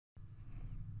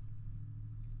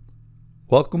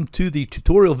Welcome to the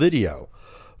tutorial video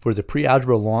for the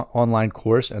Pre-Algebra online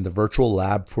course and the virtual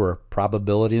lab for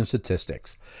probability and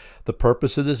statistics. The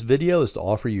purpose of this video is to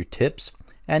offer you tips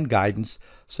and guidance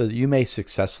so that you may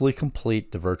successfully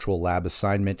complete the virtual lab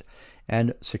assignment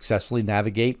and successfully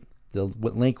navigate the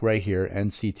link right here,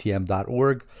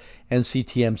 nctm.org.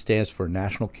 NCTM stands for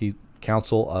National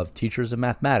Council of Teachers of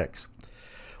Mathematics.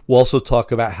 We'll also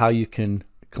talk about how you can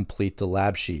complete the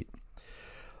lab sheet.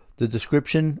 The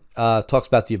description talks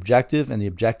about the objective, and the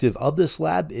objective of this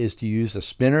lab is to use a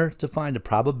spinner to find the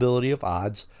probability of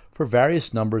odds for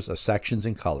various numbers of sections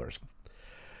and colors.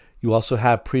 You also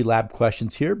have pre-lab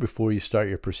questions here before you start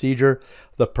your procedure.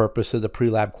 The purpose of the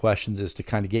pre-lab questions is to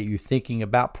kind of get you thinking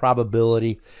about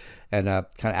probability and kind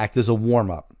of act as a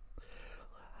warm-up.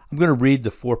 I'm going to read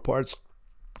the 4 parts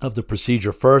of the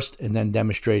procedure first and then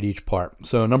demonstrate each part.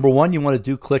 So number 1, you want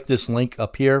to click this link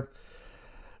up here.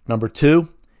 Number 2,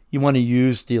 you want to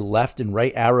use the left and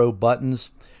right arrow buttons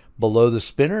below the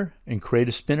spinner and create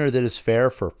a spinner that is fair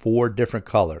for 4 different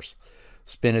colors.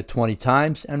 Spin it 20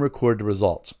 times and record the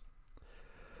results.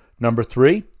 Number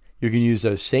 3, you can use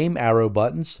those same arrow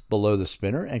buttons below the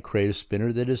spinner and create a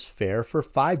spinner that is fair for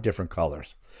 5 different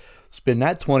colors. Spin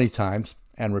that 20 times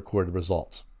and record the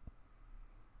results.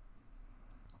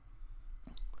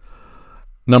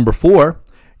 Number 4,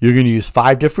 you're going to use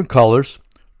 5 different colors.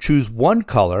 Choose one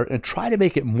color and try to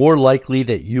make it more likely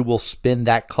that you will spin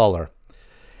that color.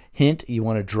 Hint, you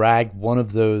want to drag one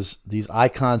of these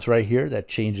icons right here that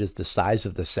changes the size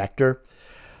of the sector.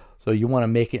 So you want to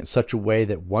make it in such a way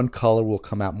that one color will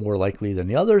come out more likely than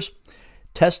the others.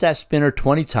 Test that spinner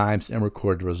 20 times and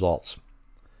record the results.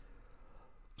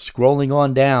 Scrolling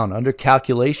on down under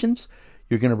calculations,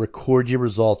 you're going to record your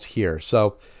results here.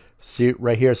 So see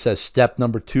right here it says step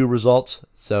number 2 results.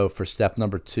 So for step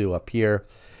number 2 up here,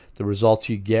 the results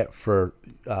you get for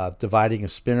dividing a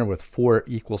spinner with 4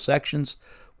 equal sections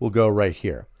will go right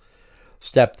here.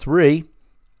 Step 3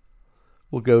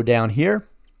 will go down here.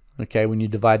 Okay, when you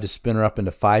divide the spinner up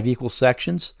into 5 equal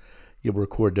sections, you'll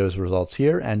record those results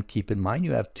here. And keep in mind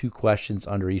you have 2 questions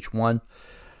under each one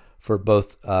for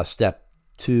both step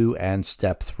 2 and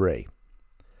step 3.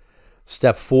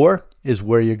 Step 4 is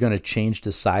where you're going to change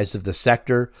the size of the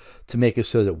sector to make it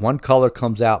so that one color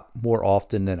comes out more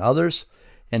often than others.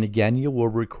 And again, you will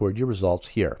record your results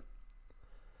here.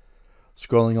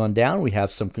 Scrolling on down, we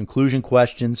have some conclusion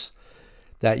questions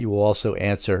that you will also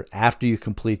answer after you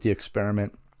complete the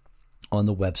experiment on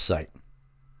the website.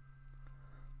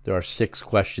 There are 6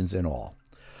 questions in all.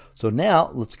 So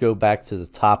now let's go back to the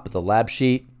top of the lab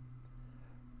sheet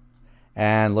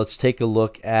and let's take a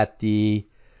look at the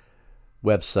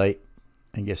website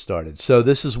and get started. So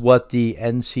this is what the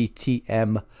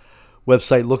NCTM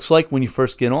website looks like when you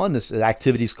first get on. This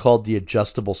activity is called the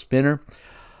adjustable spinner.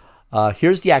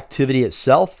 Here's the activity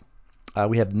itself.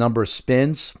 We have number of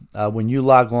spins. When you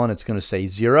log on, it's going to say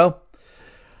 0.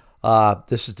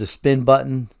 This is the spin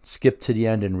button. Skip to the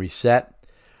end and reset.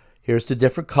 Here's the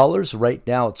different colors. Right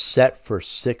now it's set for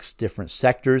 6 different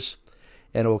sectors,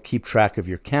 and it will keep track of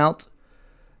your count,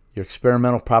 your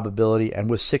experimental probability, and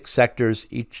with 6 sectors,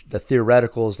 the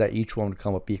theoretical is that each one would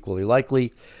come up equally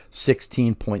likely,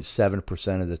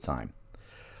 16.7% of the time.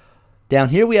 Down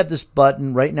here we have this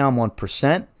button. Right now I'm on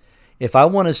percent. If I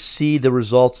want to see the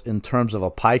results in terms of a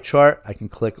pie chart, I can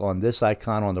click on this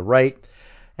icon on the right,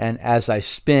 and as I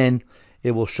spin,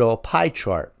 it will show a pie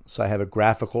chart. So I have a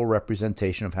graphical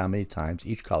representation of how many times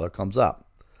each color comes up.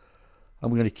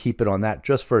 I'm going to keep it on that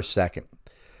just for a second.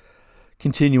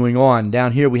 Continuing on,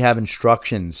 down here we have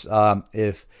instructions.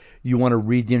 If you want to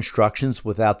read the instructions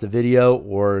without the video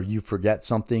or you forget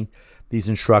something, these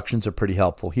instructions are pretty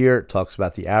helpful here. It talks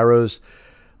about the arrows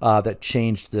that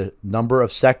change the number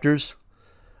of sectors.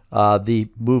 The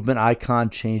movement icon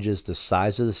changes the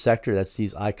size of the sector. That's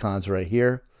these icons right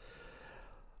here.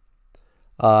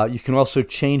 You can also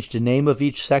change the name of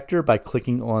each sector by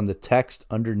clicking on the text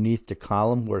underneath the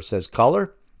column where it says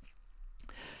color.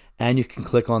 And you can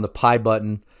click on the pie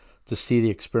button to see the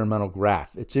experimental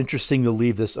graph. It's interesting to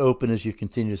leave this open as you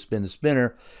continue to spin the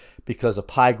spinner because a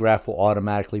pie graph will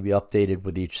automatically be updated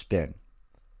with each spin.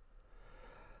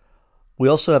 We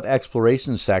also have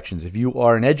exploration sections. If you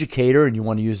are an educator and you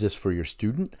want to use this for your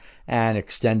student and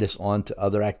extend this on to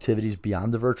other activities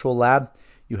beyond the virtual lab,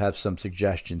 you have some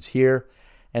suggestions here.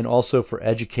 And also for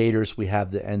educators, we have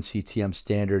the NCTM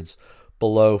standards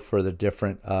below for the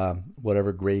different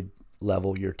whatever grade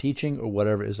level you're teaching or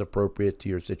whatever is appropriate to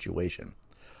your situation.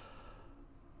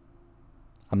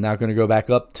 I'm now going to go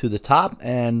back up to the top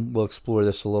and we'll explore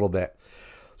this a little bit.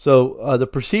 So the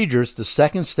procedures, the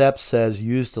second step says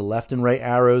use the left and right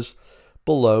arrows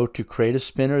below to create a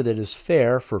spinner that is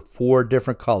fair for 4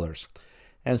 different colors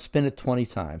and spin it 20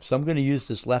 times. So I'm going to use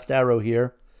this left arrow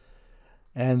here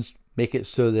and make it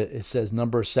so that it says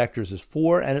number of sectors is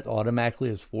 4 and it automatically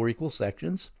has 4 equal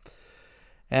sections.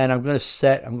 And I'm going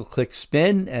to click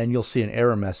spin, and you'll see an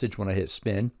error message when I hit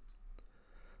spin.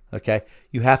 Okay,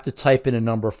 you have to type in a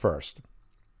number first.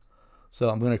 So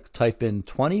I'm going to type in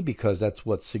 20 because that's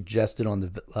what's suggested on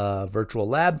the virtual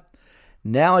lab.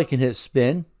 Now I can hit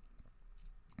spin.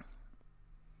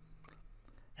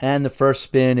 And the first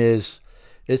spin is,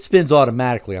 it spins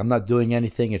automatically. I'm not doing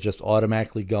anything. It's just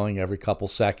automatically going every couple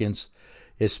seconds.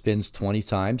 It spins 20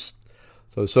 times.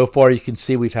 So far you can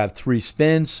see we've had 3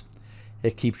 spins.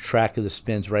 It keeps track of the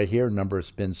spins right here, number of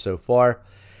spins so far.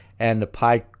 And the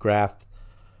pie graph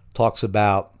talks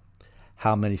about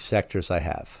how many sectors I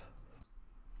have.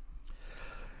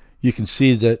 You can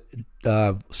see that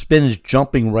spin is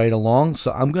jumping right along.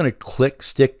 So I'm going to click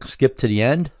skip to the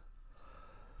end,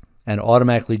 and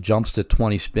automatically jumps to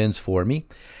 20 spins for me.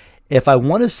 If I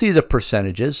want to see the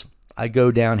percentages, I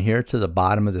go down here to the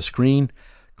bottom of the screen,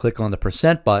 click on the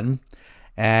 % button,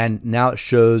 and now it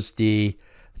shows the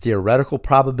theoretical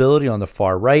probability on the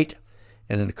far right,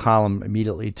 and in the column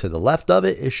immediately to the left of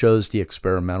it, it shows the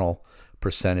experimental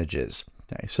percentages.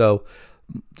 Okay, so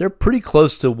they're pretty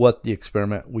close to what the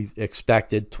experiment we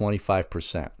expected,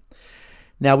 25%.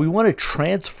 Now we want to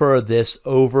transfer this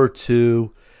over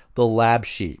to the lab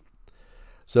sheet.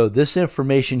 So this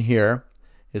information here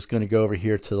is going to go over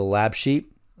here to the lab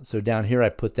sheet. So down here I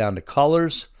put down the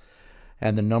colors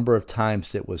and the number of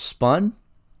times it was spun.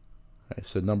 Okay,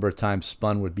 so number of times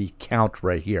spun would be count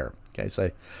right here. Okay, so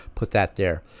I put that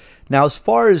there. Now as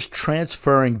far as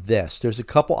transferring this, there's a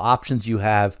couple options you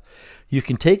have. You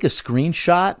can take a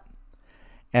screenshot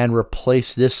and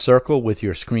replace this circle with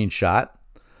your screenshot.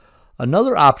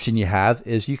 Another option you have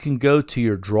is you can go to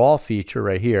your draw feature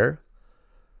right here.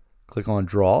 Click on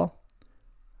draw.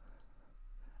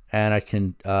 And I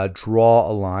can draw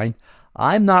a line.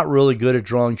 I'm not really good at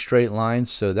drawing straight lines,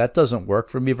 so that doesn't work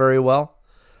for me very well.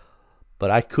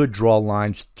 But I could draw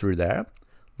lines through there.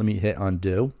 Let me hit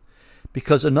undo.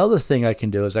 Because another thing I can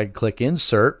do is I can click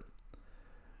insert,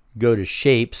 go to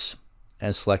shapes,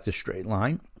 and select a straight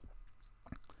line.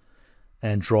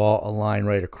 And draw a line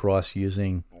right across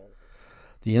using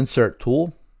the insert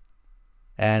tool.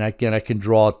 And again, I can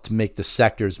draw to make the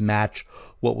sectors match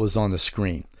what was on the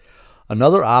screen.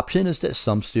 Another option is that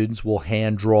some students will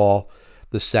hand draw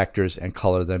the sectors and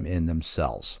color them in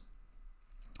themselves.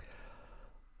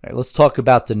 All right, let's talk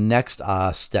about the next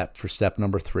step for step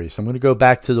number 3. So I'm going to go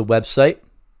back to the website,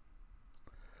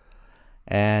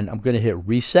 and I'm going to hit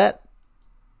reset.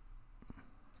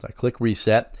 So I click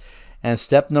reset, and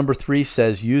step number 3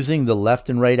 says using the left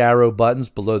and right arrow buttons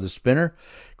below the spinner,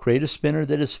 create a spinner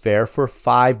that is fair for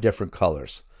 5 different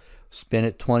colors. Spin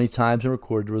it 20 times and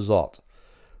record the result.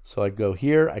 So I go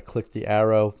here, I click the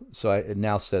arrow, so it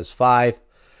now says 5,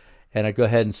 and I go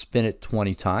ahead and spin it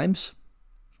 20 times.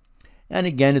 And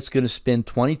again, it's going to spin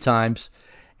 20 times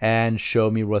and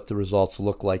show me what the results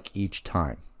look like each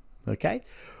time. Okay?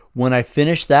 When I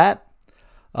finish that,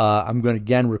 I'm going to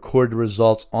again record the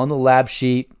results on the lab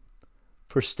sheet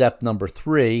for step number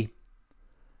 3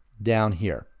 down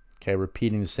here. Okay,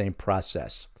 repeating the same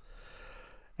process.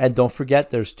 And don't forget,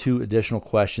 there's 2 additional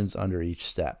questions under each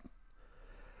step.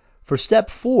 For step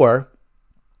 4,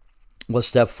 what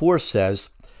step 4 says,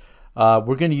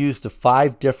 we're going to use the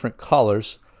 5 different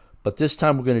colors, but this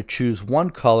time we're going to choose one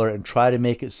color and try to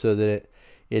make it so that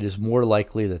it is more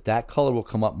likely that that color will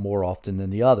come up more often than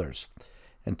the others,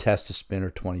 and test the spinner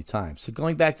 20 times. So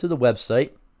going back to the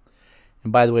website,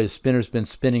 and by the way, the spinner's been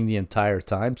spinning the entire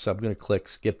time, so I'm going to click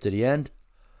skip to the end.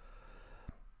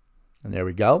 And there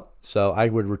we go. So I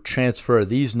would transfer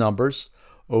these numbers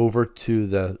over to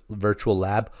the virtual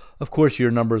lab. Of course,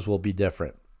 your numbers will be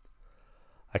different.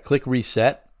 I click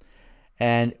reset,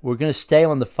 and we're going to stay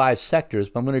on the 5 sectors,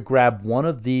 but I'm going to grab one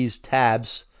of these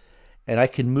tabs, and I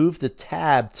can move the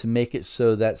tab to make it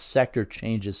so that sector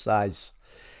changes size.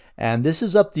 And this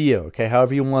is up to you, okay?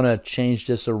 However you want to change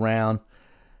this around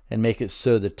and make it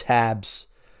so the tabs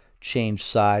change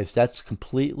size, that's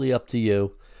completely up to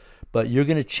you. But you're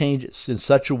going to change it in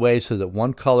such a way so that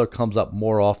one color comes up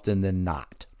more often than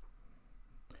not.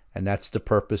 And that's the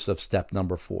purpose of step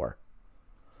number 4.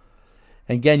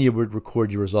 Again, you would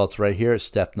record your results right here at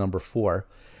step number 4.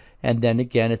 And then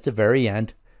again, at the very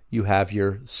end, you have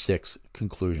your 6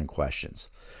 conclusion questions.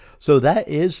 So that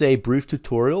is a brief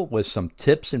tutorial with some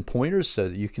tips and pointers so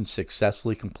that you can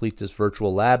successfully complete this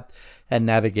virtual lab and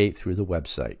navigate through the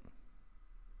website.